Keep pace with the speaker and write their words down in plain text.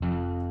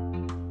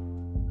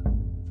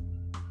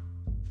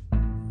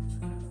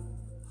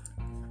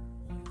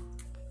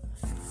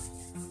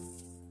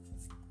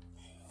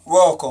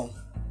Welcome.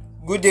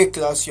 Good day,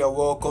 class. You are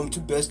welcome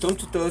to Best Home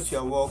Tutors. You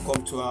are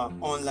welcome to our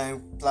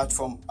online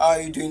platform. How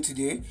are you doing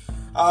today?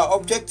 Our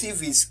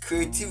objective is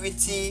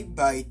creativity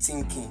by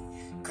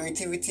thinking.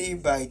 Creativity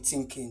by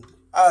thinking.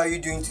 How are you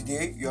doing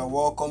today? You are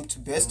welcome to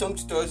Best Home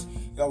Tutors.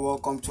 You are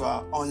welcome to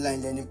our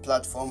online learning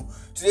platform.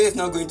 Today is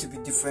not going to be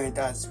different,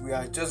 as we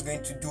are just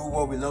going to do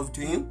what we love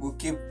doing.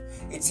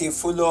 It's a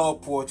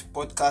follow-up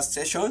podcast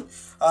session,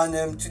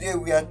 and today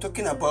we are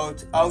talking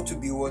about how to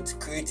be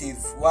creative.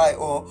 Why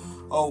or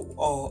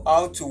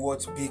how to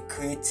be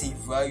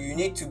creative. Right? You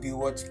need to be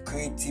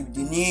creative.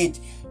 You need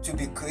to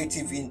be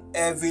creative in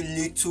every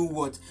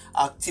little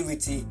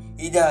activity,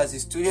 either as a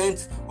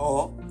student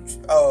or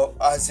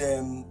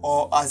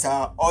as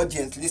our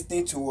audience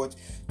listening to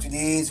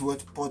today's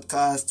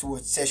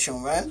podcast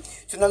session, right?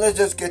 So now let's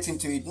just get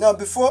into it. Now,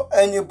 before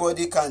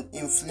anybody can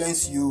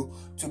influence you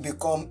to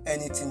become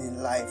anything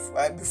in life,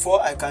 right?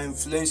 Before I can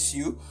influence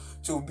you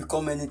to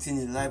become anything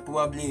in life,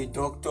 probably a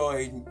doctor,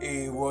 an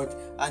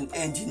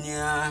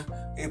engineer,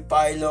 a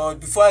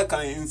pilot. Before I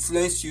can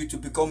influence you to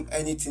become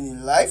anything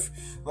in life,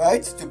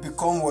 right? To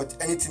become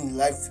anything in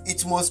life,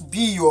 it must be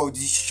your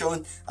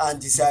decision and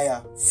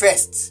desire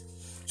first.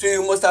 So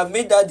you must have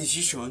made that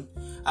decision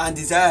and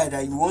desire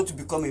that you want to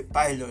become a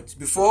pilot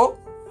before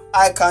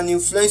I can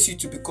influence you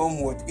to become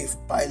a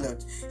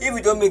pilot. If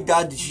you don't make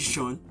that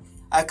decision,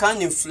 I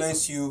can't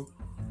influence you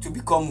to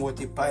become a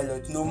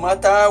pilot, no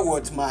matter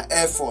my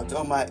effort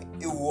or my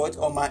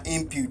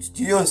input.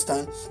 Do you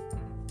understand?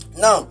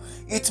 Now,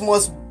 it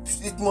must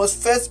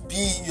first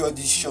be your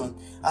decision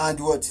and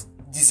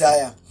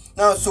desire.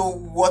 Now, so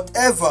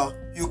whatever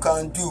you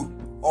can do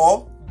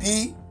or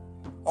be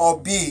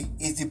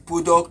is the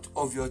product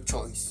of your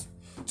choice.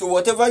 So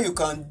whatever you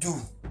can do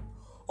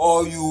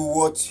or be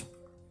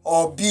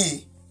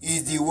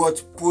is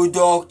the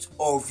product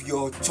of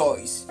your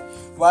choice,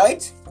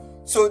 right?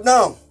 So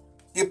now,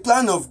 the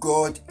plan of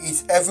God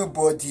is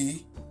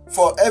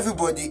for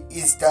everybody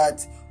is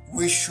that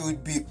we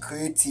should be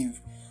creative.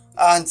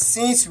 And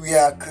since we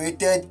are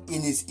created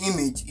in His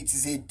image, it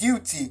is a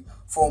duty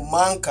for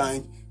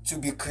mankind to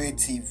be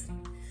creative.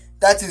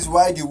 That is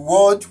why the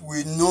world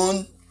we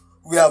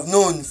have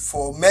known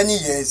for many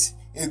years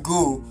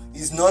ago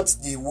is not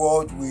the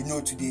world we know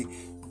today,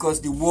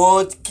 because the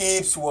world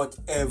keeps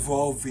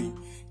evolving.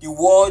 The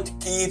world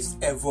keeps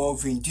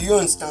evolving. Do you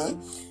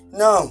understand?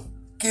 Now,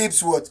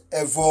 keeps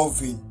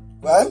evolving,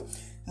 right?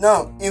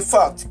 Now, in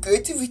fact,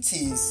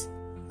 creativities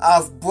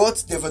have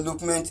brought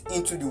development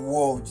into the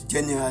world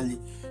generally.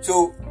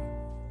 So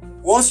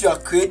once you are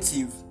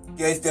creative,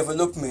 there is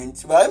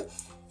development, right?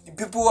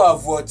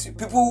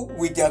 People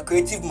with their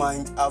creative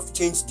mind have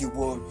changed the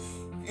world.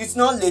 It's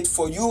not late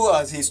for you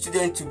as a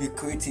student to be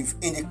creative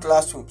in the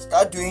classroom.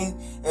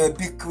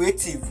 Be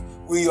creative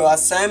with your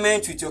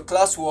assignment, with your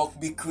classwork.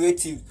 Be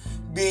creative.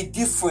 Be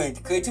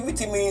different.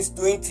 Creativity means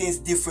doing things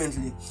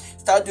differently.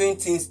 Start doing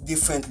things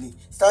differently.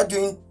 Start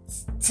doing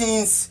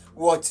things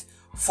from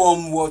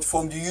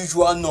the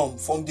usual norm,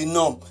 from the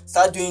norm.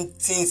 Start doing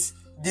things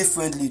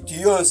differently. Do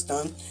you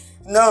understand?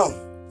 Now,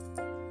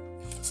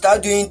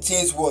 start doing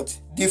things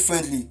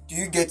differently. Do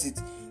you get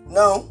it?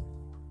 Now,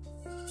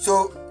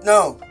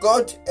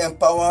 God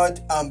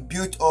empowered and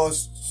built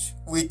us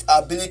with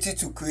ability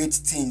to create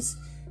things.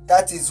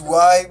 That is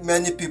why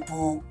many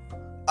people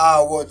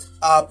are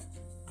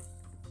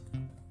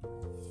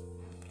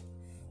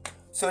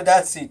So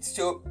that's it.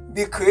 So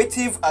be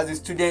creative as a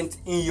student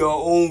in your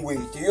own way.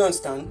 Do you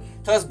understand?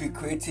 Just be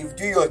creative.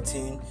 Do your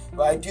thing,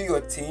 right? Do your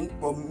thing,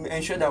 but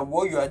ensure that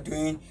what you are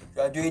doing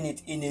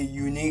it in a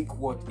unique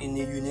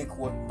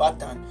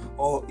pattern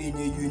or in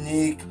a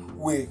unique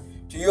way.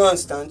 Do you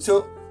understand?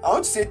 So I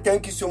want to say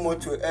thank you so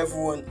much to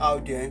everyone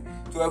out there,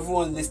 to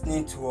everyone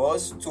listening to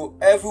us, to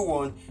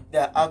everyone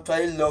that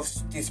actually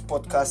loves this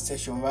podcast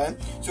session, right?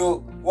 So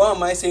what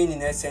am I saying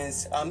in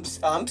essence?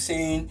 I'm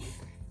saying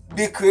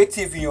be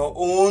creative in your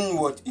own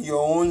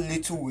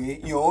little way,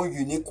 in your own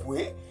unique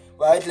way,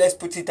 right? Let's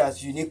put it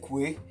as unique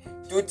way.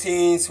 Do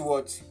things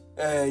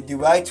the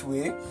right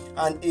way.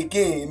 And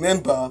again,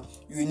 remember,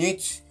 you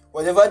need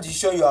whatever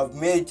decision you have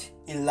made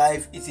in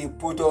life is a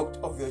product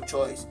of your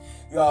choice.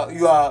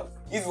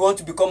 If you want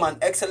to become an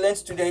excellent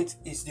student,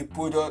 it's a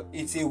product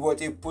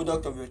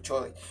of your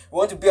choice. You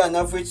want to be an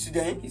average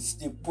student, it's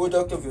the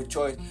product of your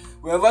choice.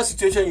 Whatever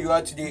situation you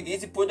are today,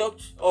 it's the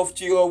product of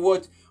your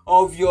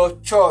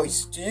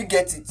choice. Do you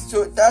get it?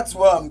 So that's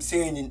what I'm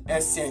saying in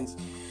essence.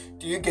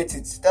 Do you get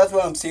it? That's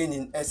what I'm saying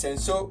in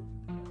essence. So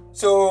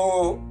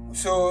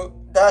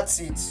that's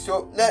it.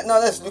 So now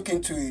let's look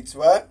into it,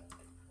 right?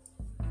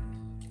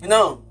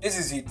 Now this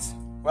is it,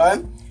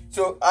 right?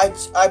 So I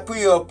put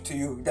it up to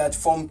you that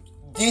from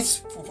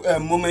this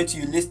moment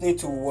you're listening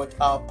to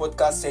our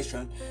podcast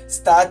session,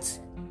 start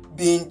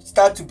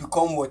to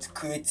become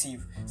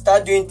creative.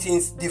 Start doing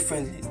things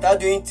differently. Start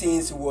doing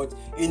things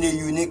in a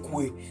unique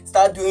way.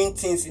 Start doing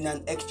things in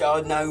an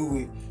extraordinary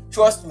way.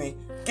 Trust me,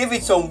 give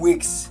it some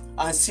weeks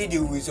and see the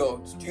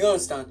results. Do you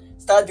understand?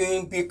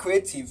 Be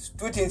creative,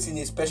 do things in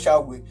a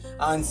special way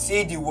and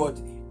see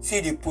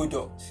the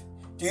product.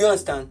 Do you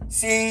understand?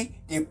 See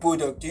the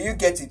product. Do you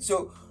get it?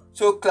 So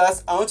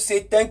class, I want to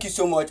say thank you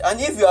so much. And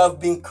if you have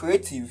been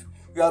creative,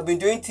 you have been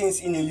doing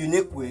things in a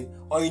unique way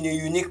or in a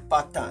unique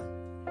pattern.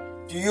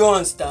 Do you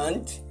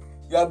understand?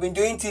 You have been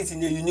doing things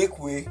in a unique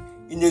way,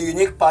 in a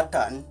unique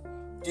pattern.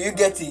 Do you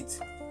get it?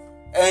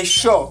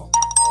 Ensure,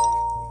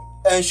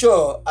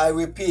 I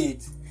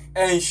repeat,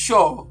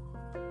 ensure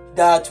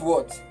that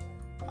what?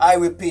 I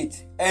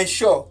repeat,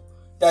 ensure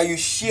that you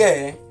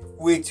share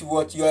with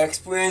what your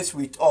experience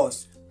with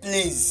us.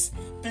 Please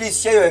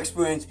share your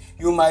experience.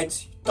 You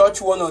might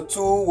touch one or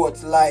two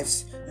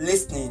lives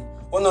listening,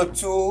 one or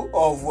two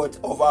of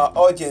our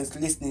audience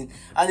listening.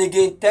 And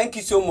again, thank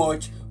you so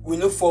much. We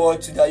look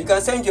forward to that. You can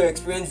send your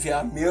experience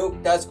via mail,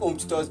 that's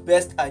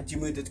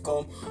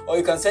hometutorsbest@gmail.com, or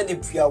you can send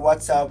it via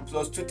WhatsApp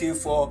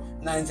 +234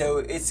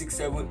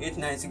 90867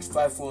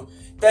 89651.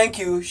 Thank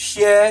you.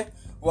 Share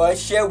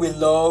with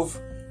love.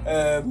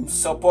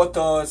 Support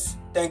us.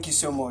 Thank you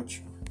so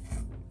much.